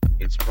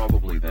It's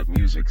probably that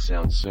music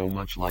sounds so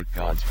much like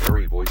God's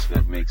very voice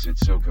that makes it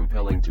so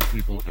compelling to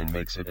people and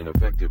makes it an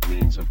effective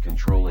means of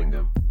controlling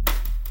them.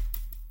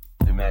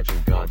 Imagine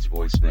God's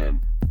voice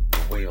then,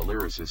 the way a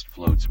lyricist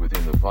floats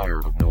within the fire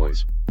of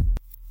noise.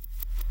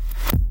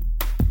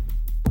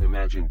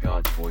 Imagine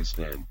God's voice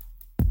then,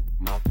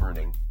 not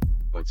burning,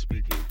 but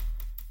speaking.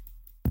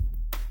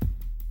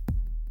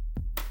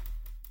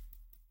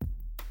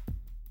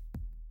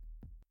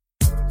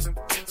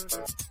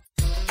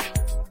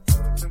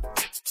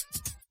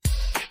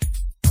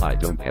 I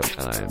don't have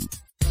time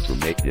to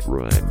make it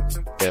rhyme.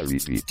 Every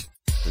beat,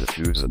 the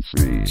twos and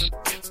threes.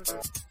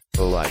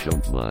 Oh, I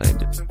don't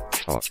mind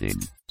talking,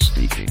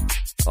 speaking,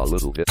 a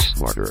little bit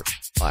smarter.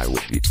 I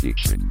would be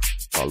teaching,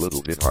 a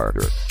little bit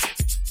harder.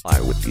 I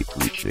would be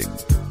preaching,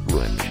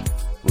 rhyming,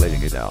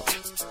 laying it out,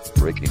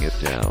 breaking it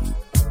down,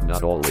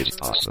 not always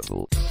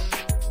possible.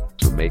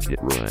 To make it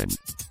rhyme,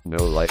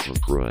 no life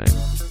of crime,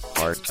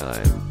 hard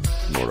time,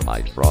 nor am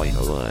I drawing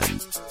a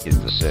line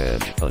in the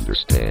sand,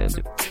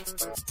 understand?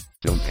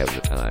 Don't have the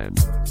time,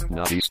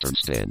 not Eastern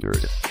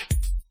Standard,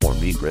 or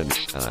mean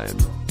Greenwich time,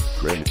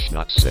 Greenwich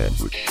not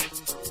sandwich.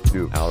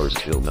 2 hours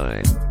till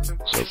 9,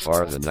 so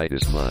far the night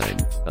is mine,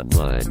 and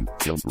mine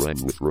don't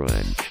rhyme with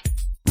rhyme.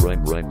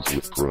 Rhyme rhymes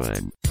with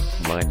crime,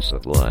 mine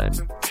sublime.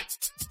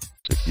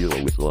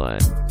 Tequila with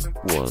lime,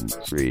 1,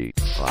 3,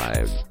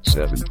 5,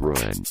 7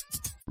 rhyme.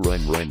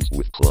 Rhyme rhymes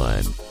with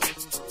climb.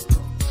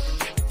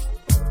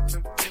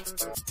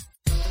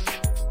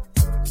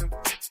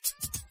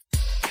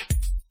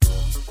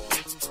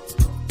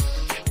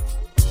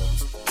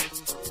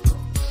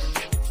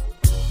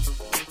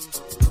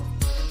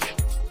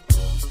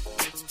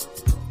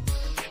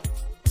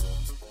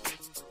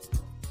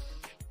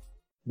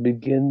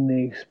 Begin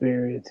the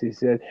experience, he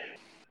said.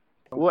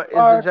 What is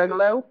a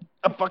juggalo?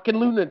 A fucking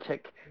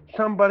lunatic.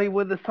 Somebody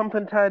with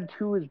something tied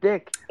to his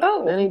dick.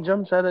 Oh. Then he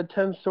jumps out a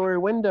 10-story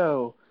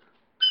window.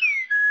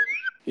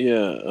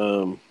 Yeah,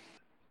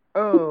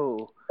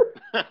 Oh.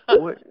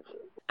 What?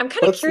 I'm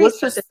kind of curious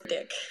about this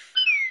dick.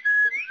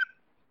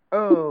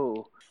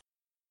 Oh.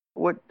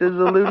 What does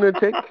a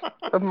lunatic?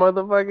 A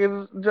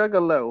motherfucking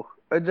juggalo.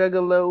 A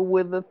juggalo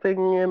with a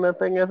thing and a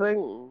thing.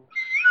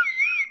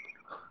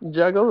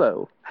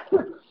 Juggalo.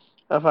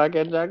 A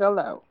fucking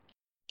juggalo.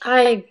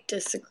 I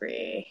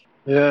disagree.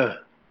 Yeah.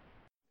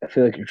 I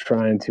feel like you're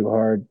trying too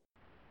hard.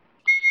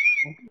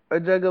 A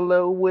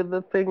juggalo with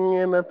a thing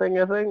and a thing.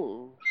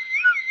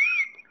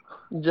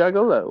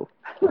 Juggalo.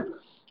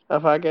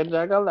 A fucking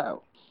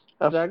juggalo.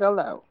 A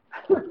juggalo.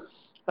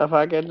 A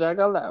fucking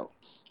juggalo.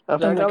 A Oh my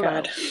juggalo.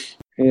 god.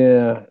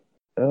 Yeah.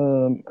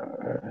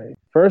 Alright.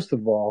 First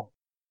of all,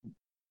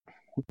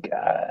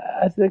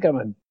 I think I'm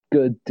a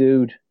good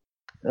dude.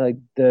 Like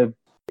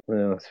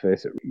let's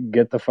face it,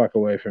 get the fuck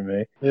away from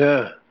me.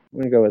 Yeah. I'm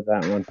gonna go with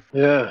that one.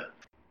 Yeah.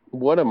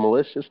 What a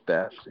malicious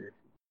bastard.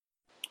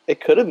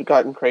 it could have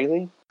gotten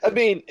crazy. I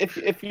mean,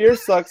 if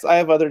yours sucks, I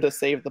have other to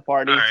save the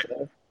party. All right.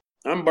 So.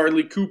 I'm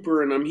Barley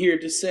Cooper, and I'm here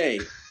to say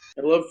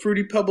I love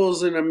Fruity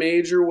Pebbles in a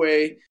major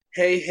way.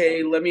 Hey,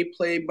 hey, let me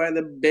play by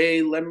the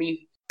bay. Let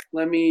me.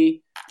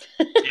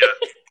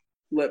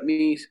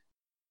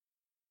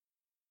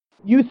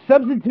 You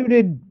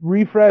substituted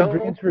refried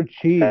beans for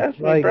cheese.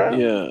 Like,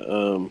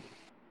 Yeah.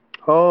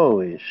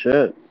 Holy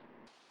shit.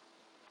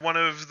 One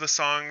of the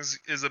songs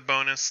is a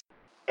bonus.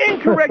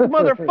 incorrect,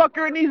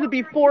 motherfucker. It needs to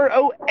be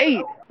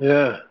 408.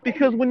 Yeah.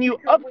 Because when you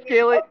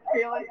upscale it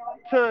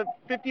to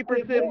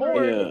 50%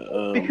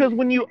 more, because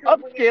when you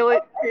upscale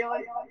it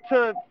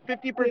to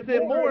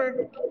 50%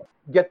 more,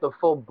 get the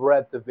full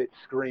breadth of it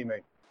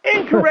screaming.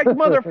 incorrect,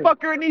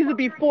 motherfucker. It needs to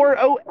be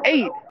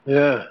 408.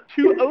 Yeah.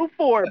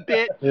 204,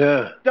 bitch.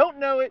 Yeah. Don't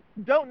know it.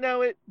 Don't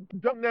know it.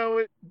 Don't know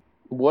it.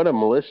 What a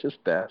malicious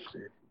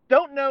bastard.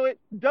 Don't know it.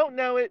 Don't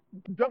know it.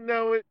 Don't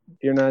know it.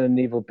 You're not an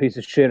evil piece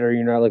of shit, or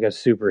you're not like a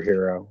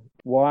superhero.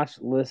 Watch,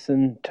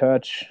 listen,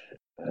 touch,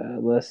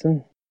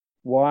 listen.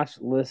 Watch,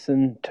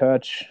 listen,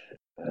 touch,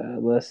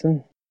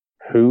 listen.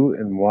 Who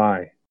and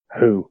why?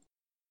 Who?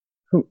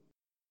 So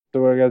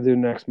what I gotta do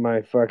next?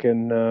 My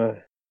fucking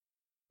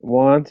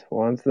wand?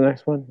 Wand's the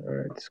next one?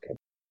 Alright, just kidding.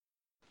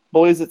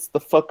 Boys, it's the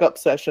fuck up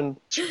session.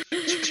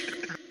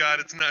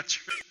 God, it's not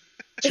true.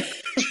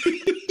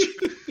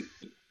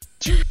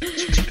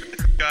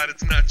 God,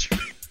 it's not true.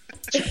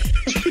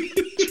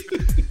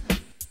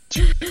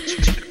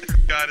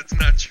 God, it's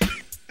not true.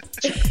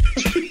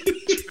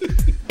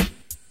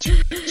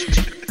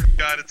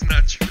 God, it's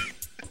not true.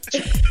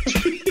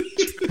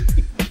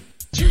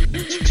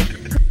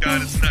 God,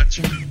 it's not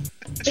true.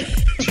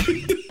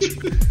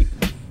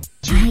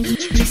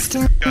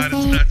 God, it's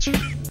not true.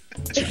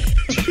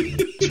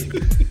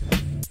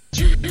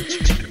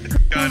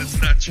 God,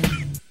 it's not true.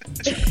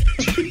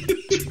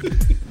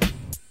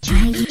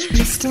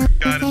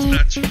 God, it's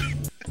not true.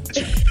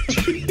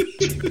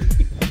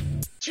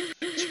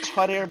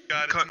 Hot air.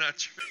 God, it's not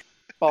true.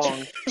 Bong.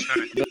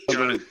 Alright,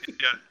 got it.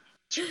 Yeah.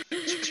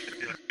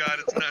 God,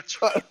 it's not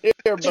true. Hot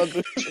air,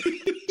 bubble.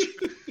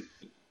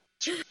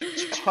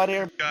 Hot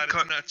air. God,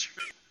 it's not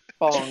true.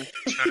 Bong. Alright,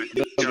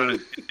 got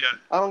it. Yeah.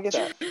 I don't get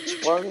that.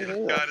 Why are they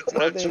doing God,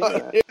 that? it's Why are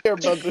not they true. doing that? Air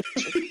bubble.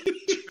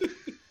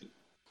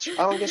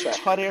 I don't get that.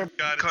 Hot air.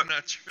 God,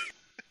 not true.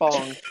 Bong.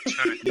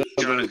 Alright,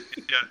 got it.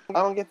 Yeah. I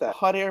don't get that.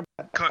 Hot air.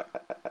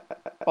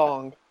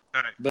 Bong.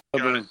 Alright,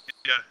 got it.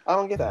 Yeah. I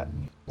don't get that.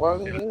 Why are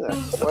they doing that?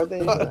 Why are they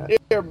doing that?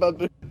 Air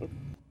bubble.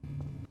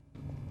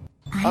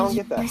 I don't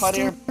get that. Hot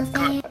air.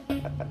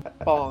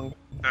 Bong.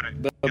 Alright,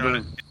 got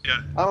it.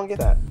 Yeah. I don't get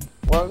that.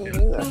 Why are they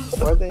doing that?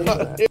 Why are they doing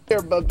that?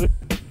 Air bubble.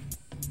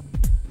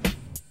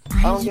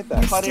 I don't get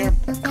that. Hot air.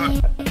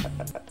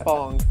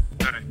 Bong.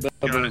 Alright,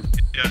 got it.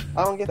 Yeah.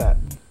 I don't get that.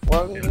 Why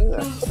are they doing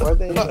that? Why are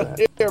they doing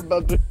that? Air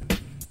bubble.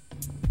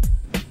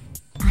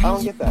 I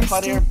don't get that.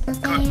 Hot air.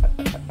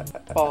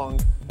 Bong.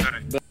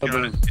 Alright,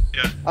 got it.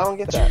 Yeah. I don't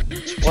get that.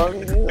 Why are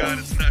they doing God, that?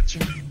 it's not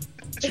true.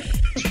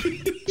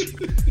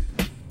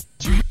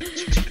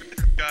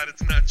 God,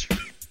 it's not true.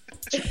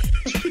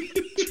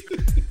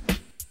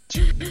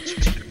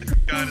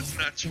 God, it's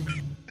not true.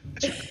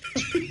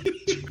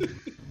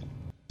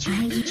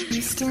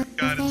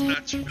 God, it's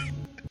not true.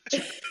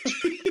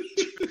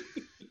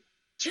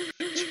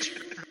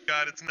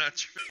 God, it's not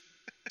true.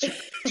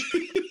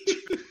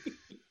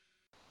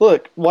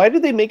 Look, why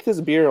did they make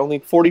this beer only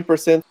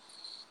 40%?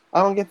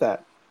 I don't get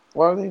that.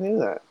 Why are they doing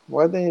that?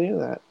 Why did they do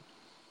that?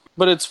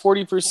 But it's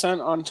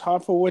 40% on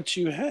top of what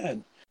you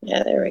had.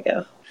 Yeah, there we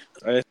go.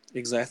 I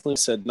exactly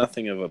said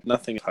nothing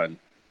pun.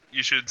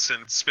 You should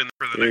spin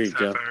for the There next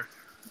you half go. hour.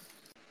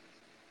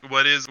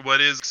 What is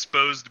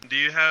exposed? Do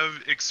you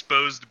have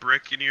exposed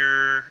brick in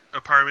your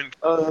apartment?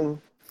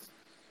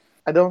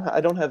 I don't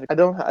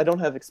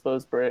have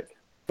exposed brick.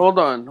 Hold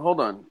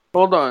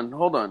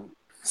on.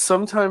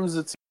 Sometimes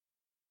it's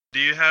Do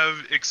you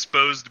have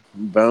exposed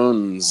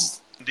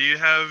bones. Do you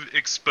have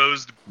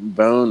exposed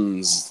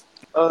Bones.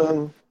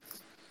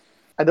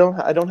 I don't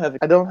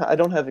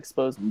have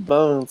exposed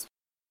bones.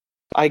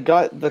 I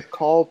got the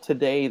call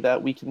today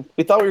that we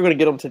thought we were going to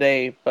get them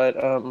today, but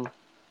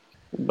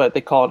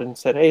they called and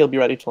said, "Hey, he'll be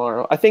ready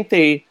tomorrow." I think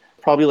they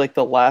probably like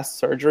the last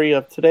surgery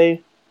of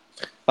today.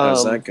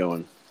 How's that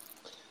going?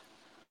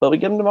 But we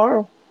get them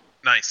tomorrow.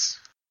 Nice.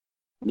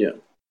 Yeah.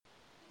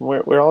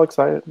 We're all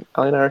excited.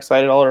 Ali and I are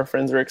excited. All our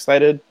friends are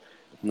excited.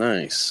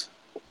 Nice.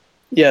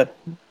 Yeah,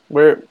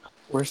 we're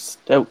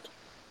stoked.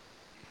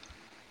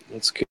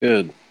 That's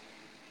good.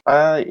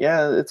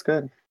 Yeah, it's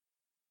good.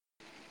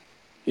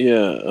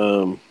 Yeah,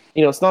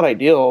 You know, it's not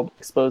ideal,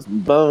 exposed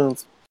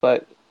bones,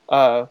 but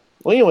well,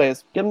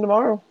 anyways, get them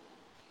tomorrow.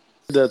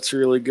 that's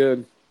really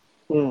good.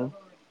 Mm.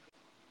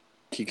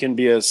 He can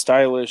be as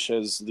stylish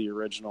as the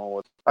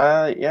original.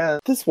 Yeah.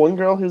 This one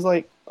girl who's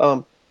like,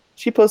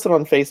 she posted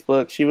on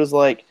Facebook. She was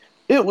like,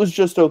 "It was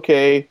just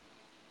okay.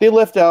 They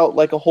left out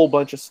like a whole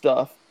bunch of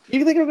stuff.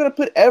 You think I'm gonna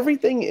put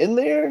everything in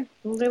there?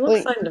 Well, they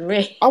look fine to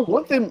me. I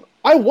want them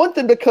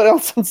to cut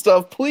out some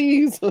stuff,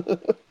 please."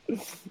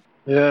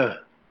 Yeah.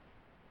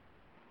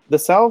 The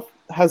South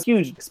has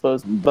huge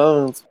exposed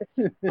bones.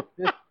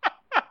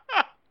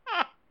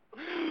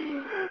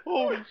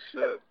 Holy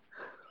shit.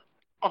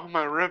 Oh,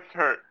 my ribs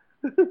hurt.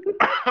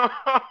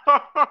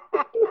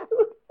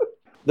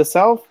 The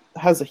South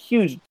has a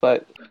huge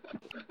butt.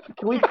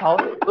 Can we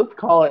call it? Let's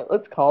call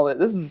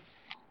it.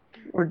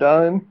 We're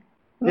done.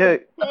 Yeah,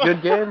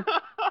 good game.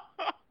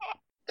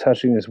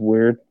 Touching is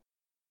weird.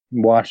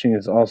 Washing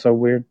is also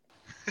weird.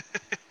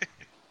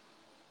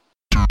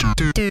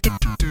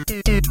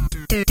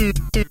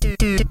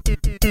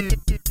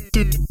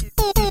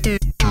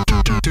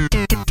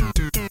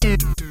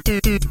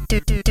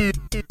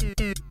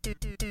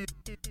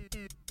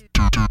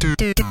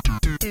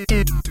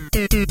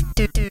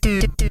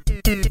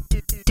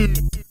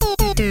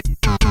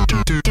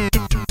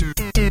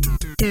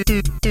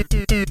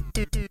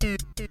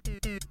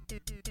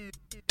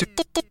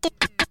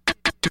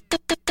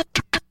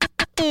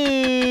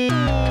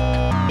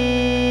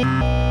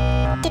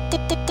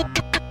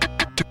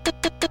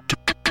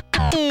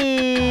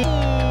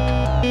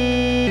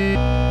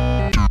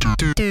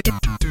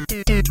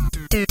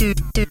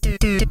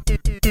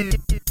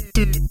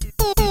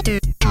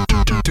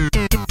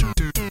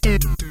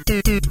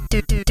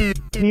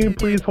 Can you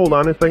please hold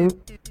on a second?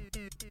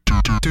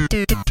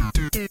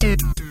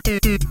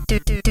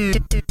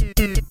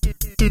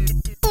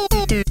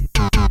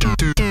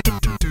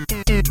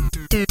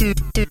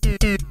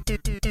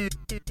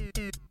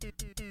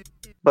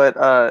 But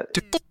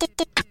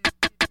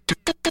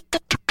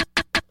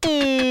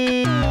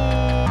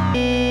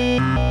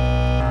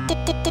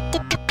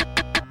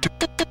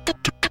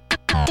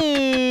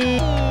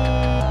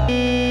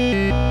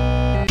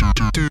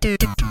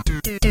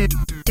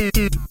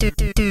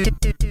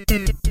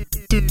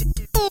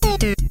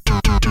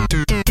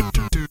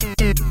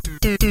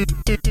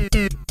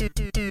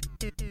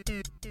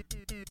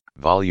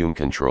Volume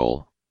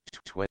control.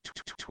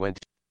 20,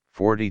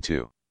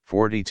 42,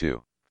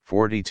 42,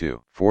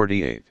 42,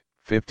 48,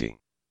 50.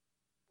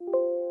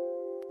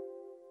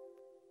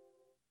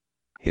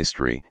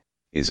 History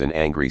is an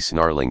angry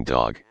snarling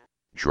dog,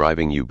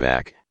 driving you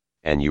back,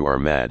 and you are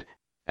mad,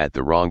 at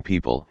the wrong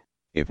people,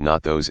 if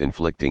not those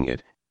inflicting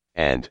it,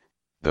 and,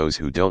 Those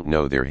who don't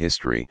know their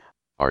history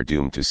are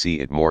doomed to see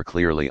it more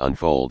clearly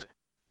unfold.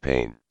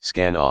 Pain.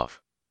 Scan off.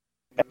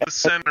 The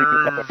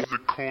center of the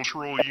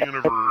cultural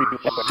universe.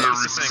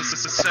 Everything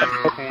is the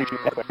center.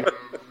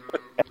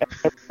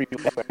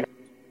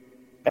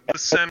 The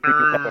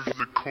center of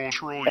the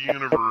cultural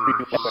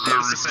universe.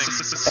 Everything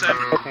is the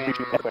center.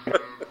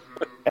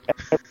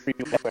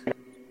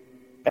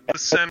 The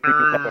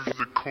center of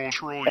the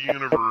cultural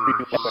universe.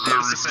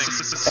 Everything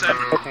is the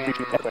center.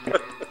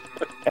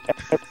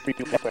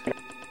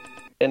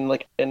 And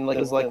like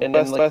is like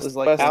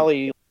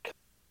alley.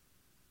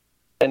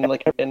 And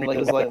like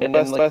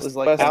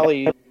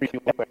alley.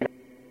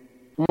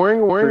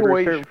 Wearing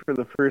weight for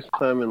the first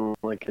time in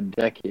like a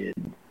decade.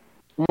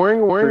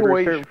 Wearing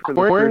weight for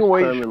the first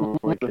time in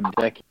like a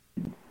decade.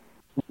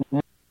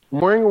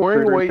 Wearing weight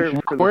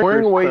for the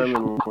first time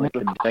in like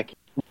a decade.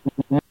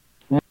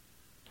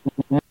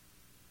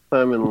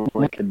 Time in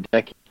like a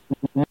decade.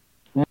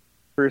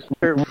 First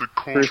time in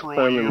like a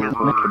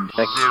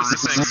decade.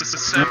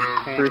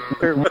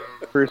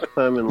 First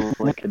time in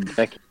like a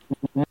decade.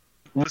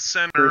 The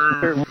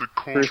center of the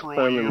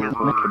cultural universe.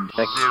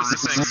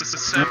 Everything is the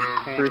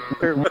center.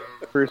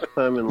 First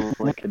time in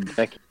like a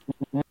decade.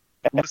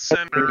 The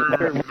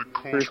center of the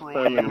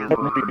cultural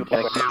universe.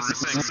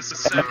 Everything is the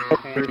center.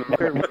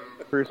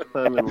 First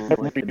time in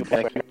like a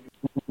decade.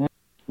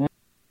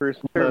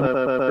 First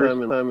time in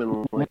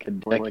like a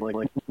decade. First time in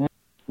like a decade.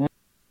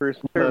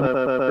 First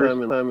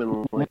time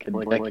in like a decade. First time in like a decade.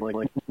 First time in like a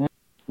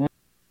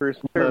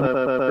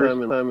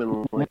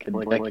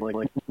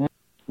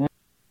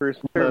decade.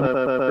 First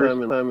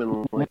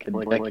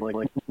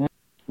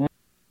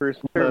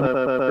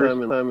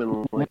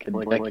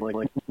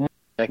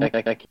time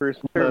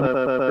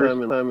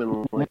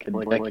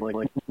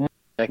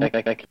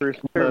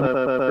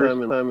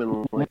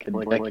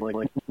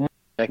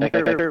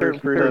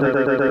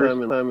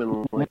in like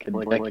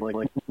a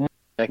decade.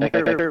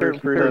 First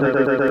time in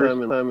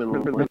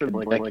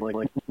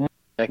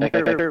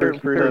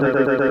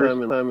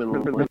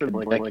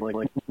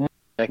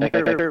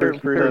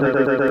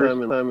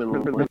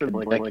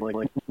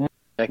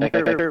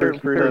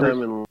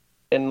like a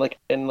decade. And like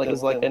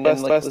is like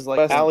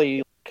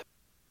alley.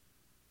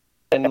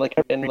 And like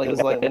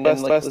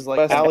is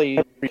like alley.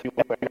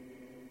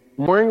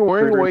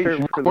 Wearing weight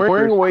for the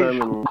first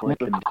time in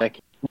like a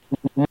decade.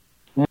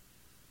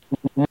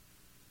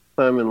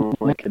 Time in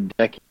like a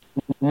decade.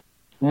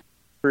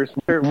 First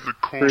time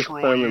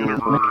in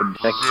like a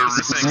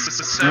decade.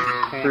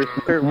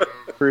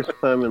 First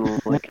time in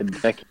like a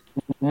decade.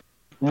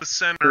 The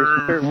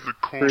center of the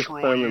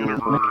cultural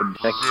universe.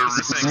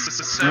 Everything is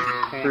the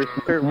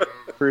center.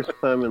 First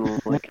time in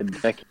like a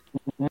decade.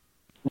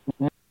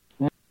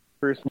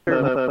 First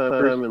time in like a decade.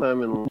 First time in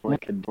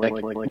like a decade.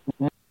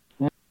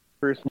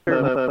 First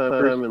time in like a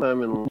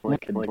decade.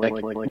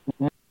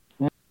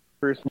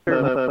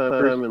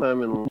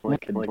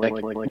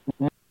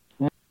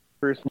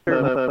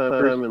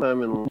 First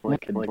time in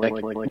like a decade. First time in like a decade.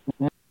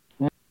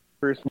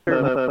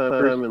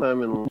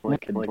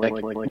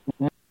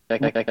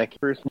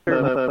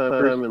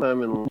 First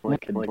time in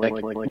like a decade.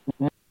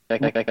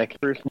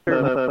 First time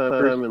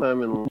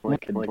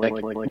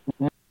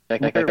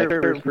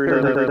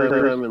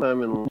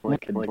in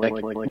like a decade.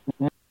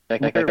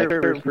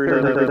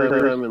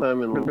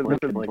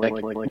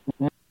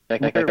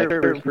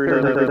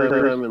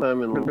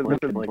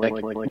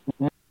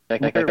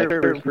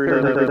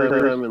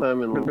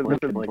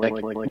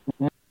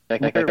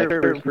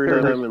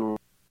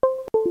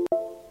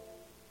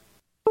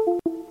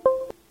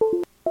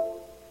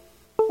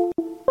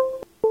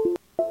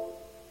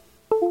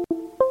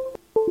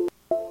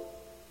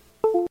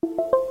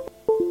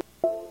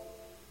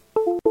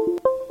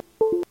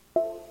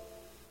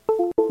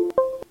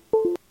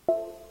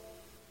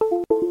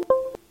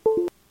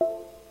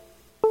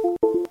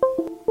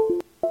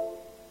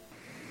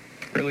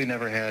 Really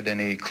never had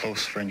any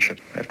close friendship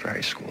after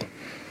high school.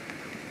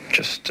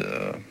 Just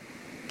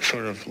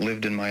sort of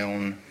lived in my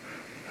own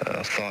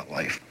thought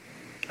life.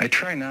 I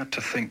try not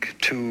to think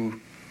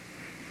too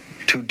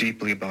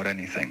deeply about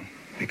anything,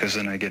 because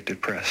then I get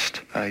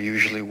depressed. I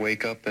usually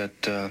wake up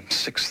at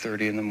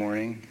 6:30 in the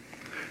morning,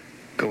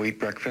 go eat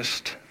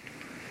breakfast,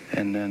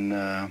 and then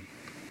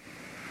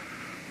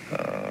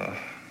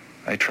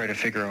I try to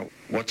figure out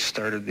what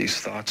started these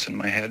thoughts in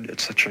my head at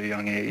such a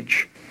young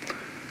age.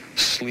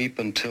 Sleep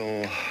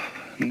until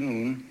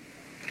noon,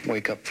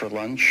 wake up for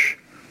lunch.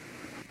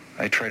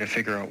 I try to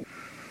figure out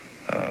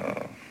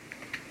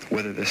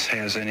whether this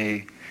has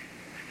any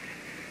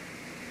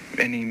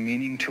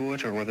meaning to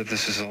it, or whether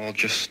this is all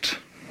just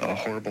a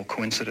horrible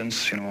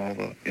coincidence, all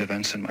the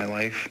events in my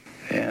life.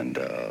 And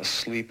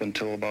sleep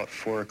until about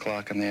 4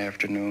 o'clock in the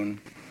afternoon.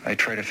 I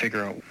try to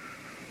figure out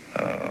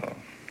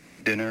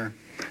dinner,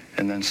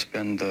 and then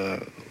spend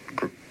the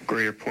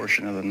greater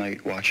portion of the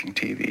night watching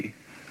TV.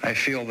 I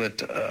feel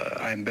that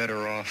I'm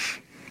better off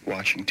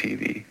watching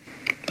TV.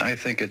 I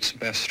think it's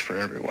best for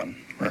everyone,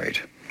 right?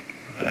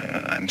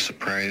 I'm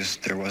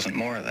surprised there wasn't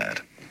more of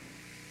that.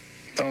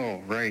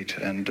 Oh, right,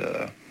 and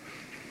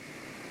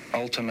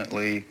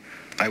ultimately,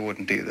 I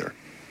wouldn't either.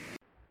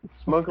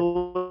 Smoke a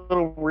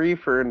little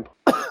reefer and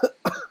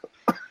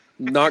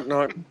Knock,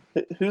 knock.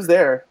 Who's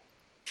there?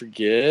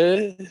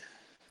 Forget.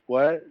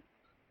 What?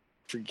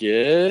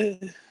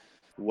 Forget.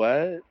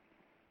 What?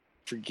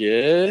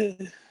 Forget.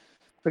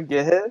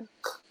 Forget?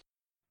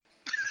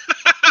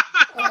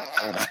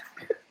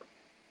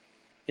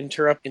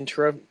 Interrupt.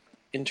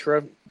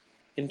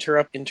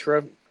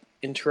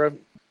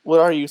 What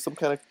are you, some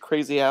kind of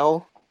crazy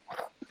owl?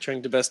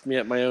 Trying to best me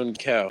at my own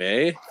cow,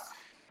 eh?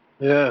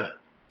 Yeah.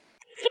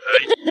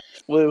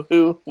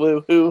 Woo-hoo,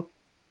 woo-hoo,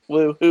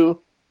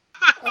 woo-hoo.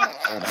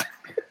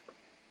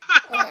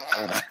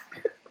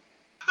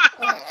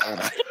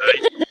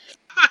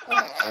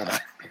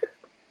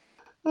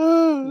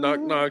 Knock,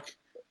 knock.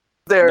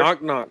 There.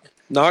 Knock, knock.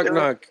 Knock,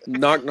 knock.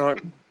 Knock,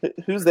 knock.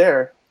 Who's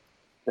there?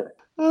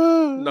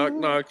 Knock,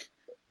 knock.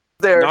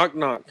 There. Knock,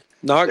 knock.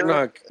 Knock,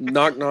 knock.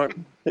 Knock, knock.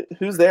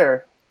 Who's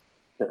there?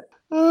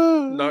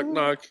 Knock,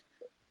 knock.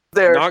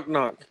 There. Knock,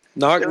 knock.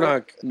 Knock,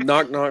 knock.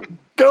 Knock, knock.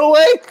 Go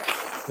away!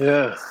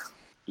 Yeah.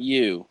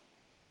 You.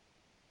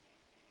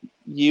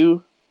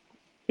 You?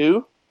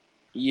 Who?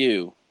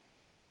 You.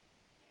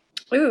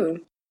 Ooh.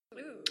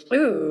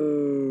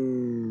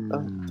 Ooh. Oh,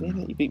 damn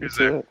it, you beat me Who's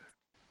to there? it.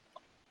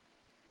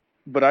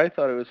 but I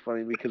thought it was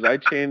funny because I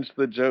changed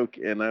the joke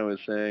and I was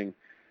saying,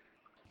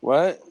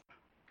 What?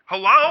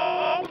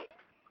 Hello?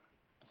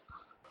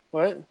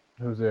 What?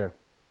 Who's there?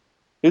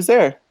 Who's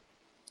there?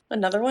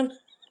 Another one?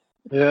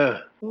 Yeah.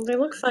 Well, they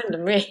look fine to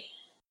me.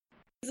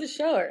 He's a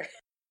shower.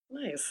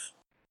 Nice.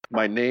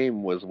 my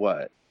name was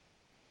what?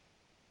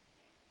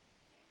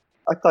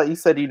 I thought you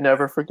said you'd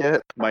never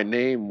forget. My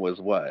name was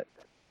what?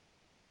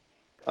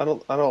 I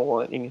don't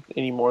want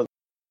any more.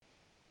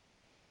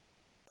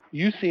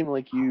 You seem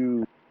like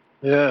you...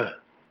 Yeah.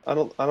 I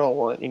don't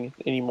want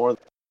any more.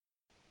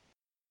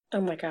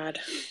 Oh my god.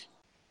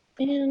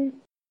 Man.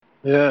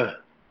 Yeah.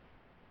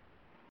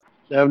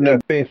 have no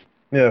face.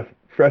 Yeah.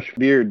 Fresh.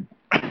 Beard.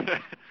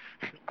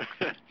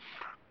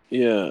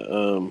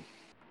 Yeah,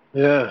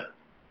 Yeah.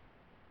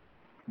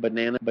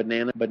 Banana.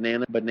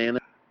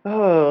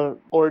 Oh,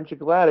 orange, you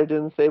glad I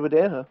didn't say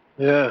banana.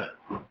 Yeah.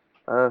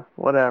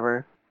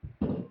 Whatever.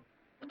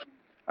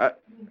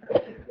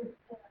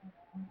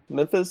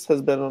 Memphis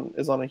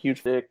is on a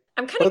huge dick.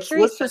 I'm kind of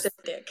curious about this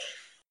dick.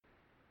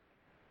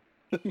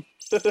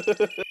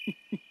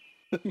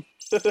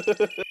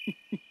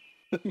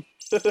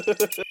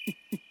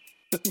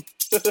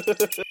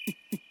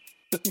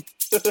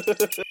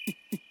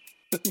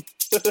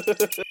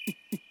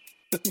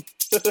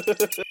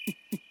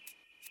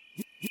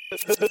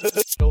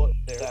 Go up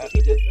there, that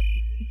he did.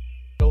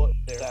 Go up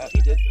there, that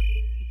he did.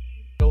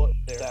 Go up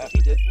there, that he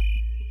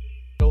did.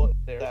 Go up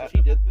there, that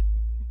he did.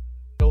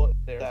 Go up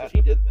there, that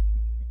he did.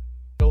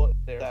 Go up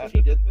there, that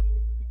he did.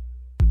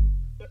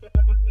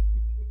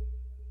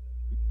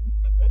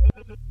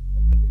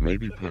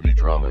 Maybe petty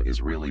drama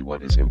is really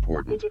what is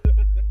important.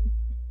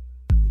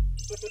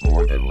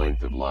 More than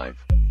length of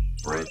life,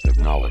 breadth of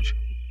knowledge,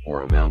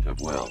 or amount of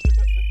wealth.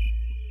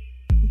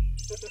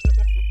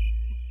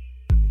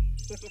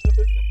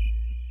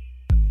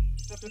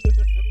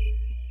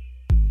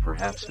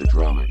 Perhaps the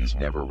drama is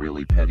never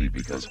really petty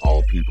because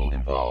all people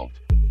involved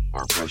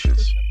are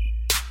precious.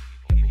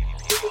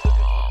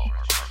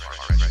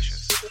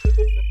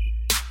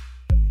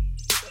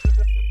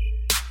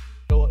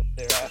 Go up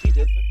there, that he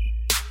did.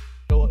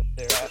 Go up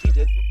there, that he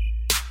did.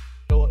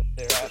 Go up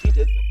there, that he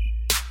did.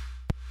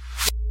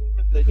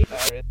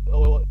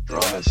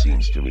 Drama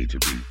seems to me to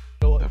be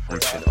the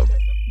friction of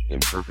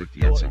imperfect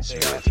yet sincere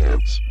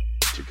attempts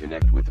to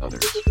connect with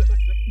others.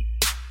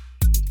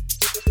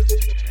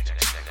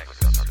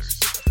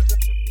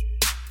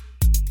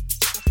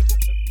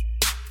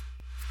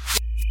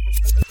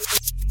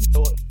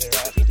 Go up there,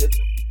 that he did.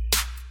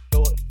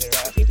 Go up there,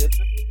 that he did.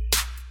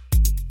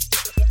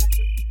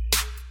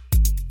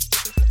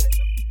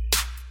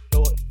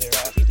 Go up there,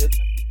 that he did.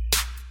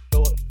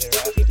 Go up there,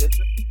 that he did.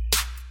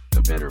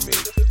 The better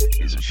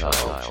me is a child.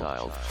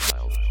 Go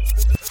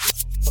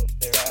up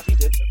there, that he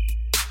did.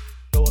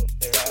 Go up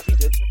there, that he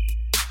did.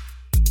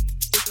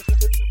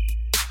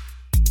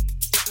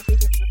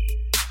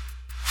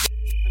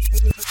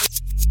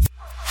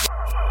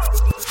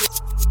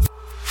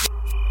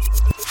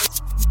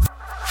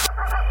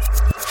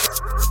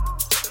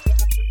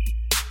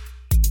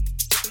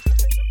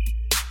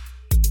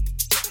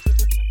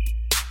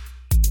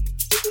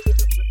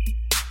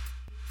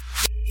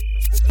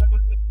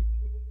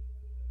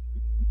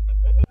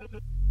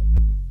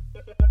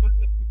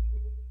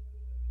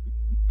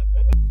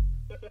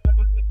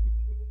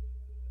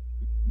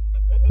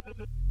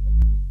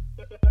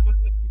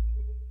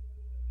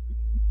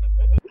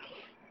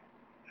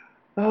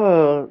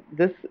 Oh,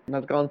 this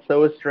has gone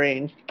so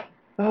estranged.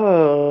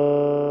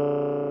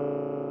 Oh.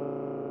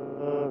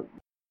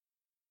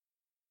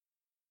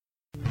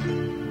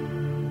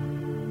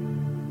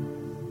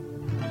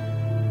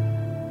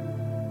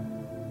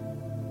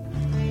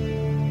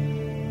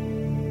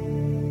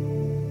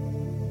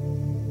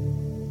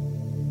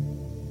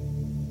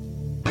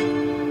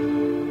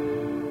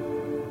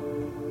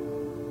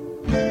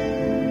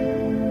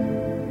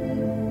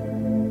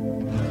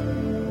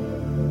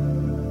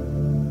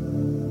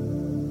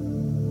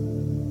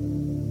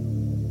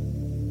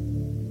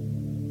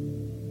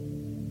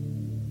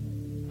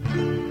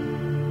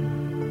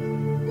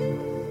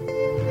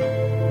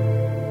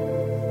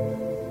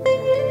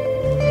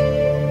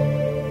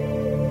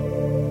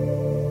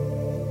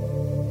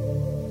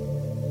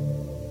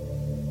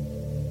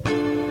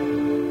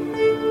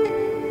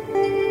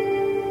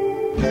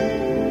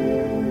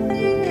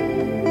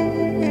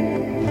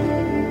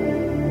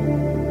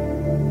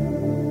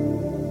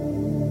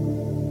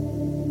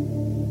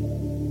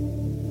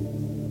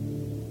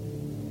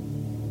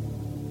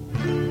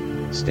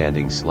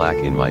 standing slack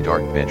in my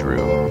dark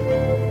bedroom.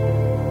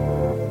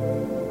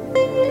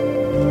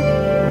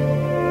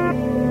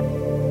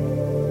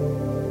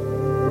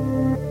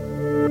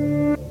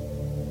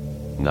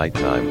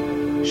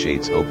 Nighttime,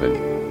 shades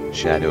open,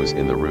 shadows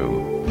in the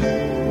room.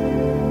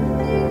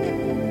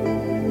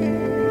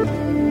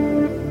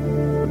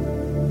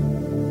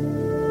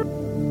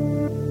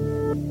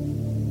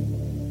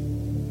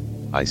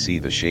 I see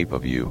the shape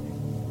of you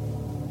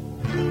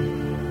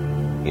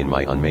in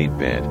my unmade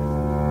bed.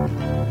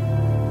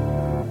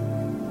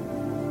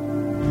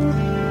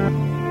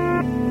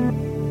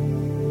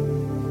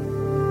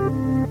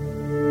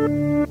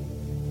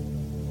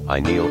 I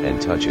kneel and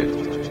touch it,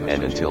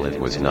 and until it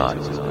was not.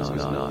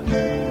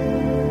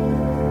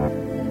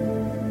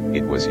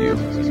 It was you.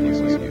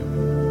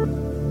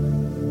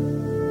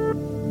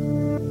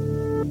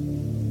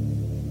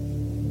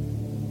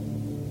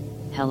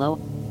 Hello?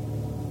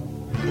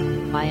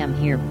 I am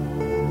here.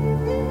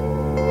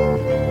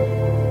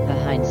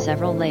 Behind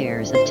several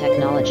layers of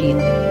technology,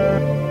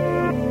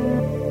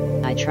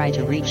 I try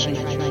to reach you.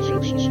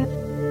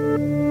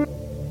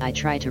 I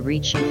try to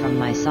reach you from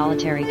my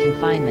solitary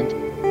confinement.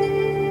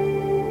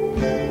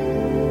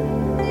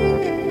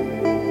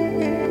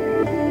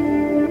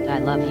 I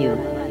love you.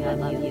 I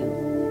love you.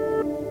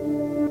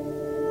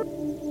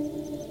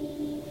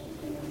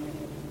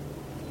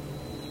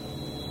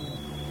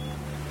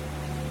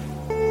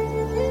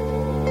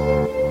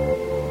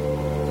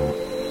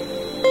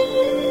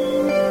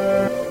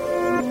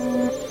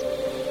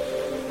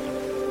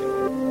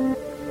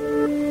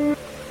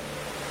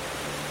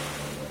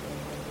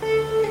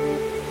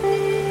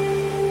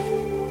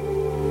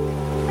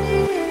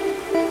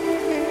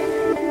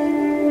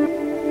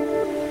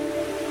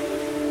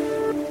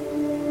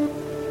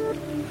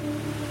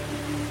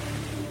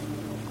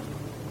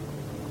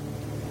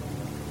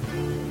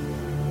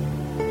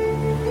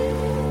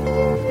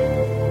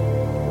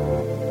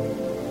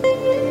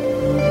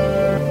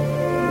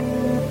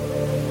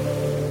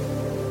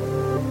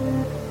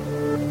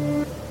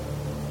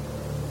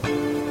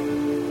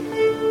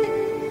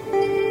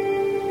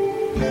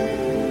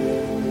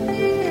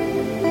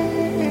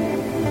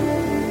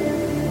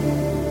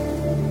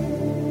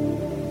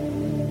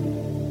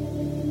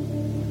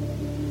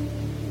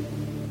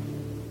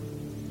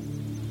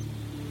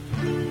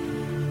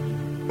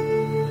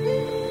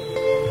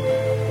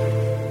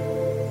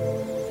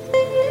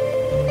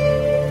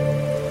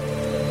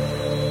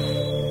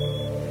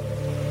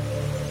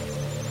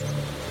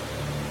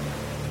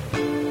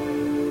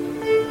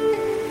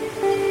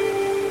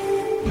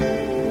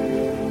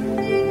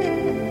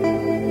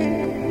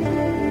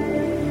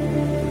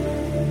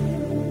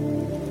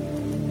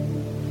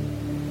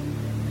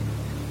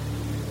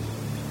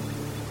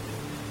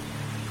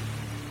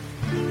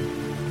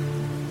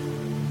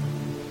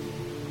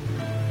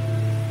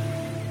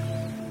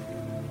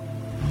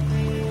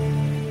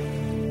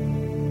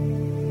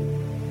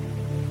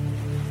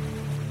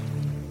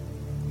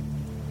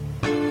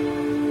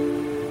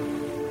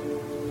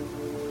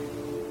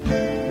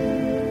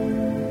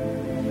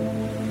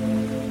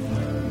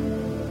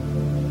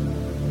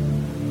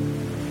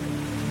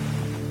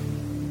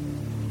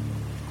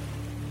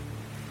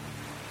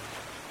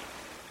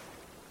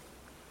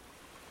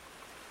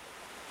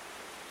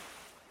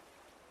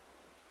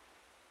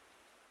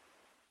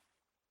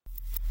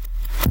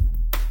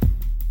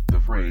 The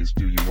phrase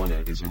 "do you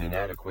wanna" is an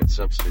inadequate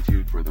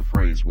substitute for the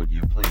phrase "would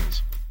you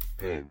please?"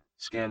 Pin,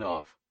 scan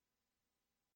off.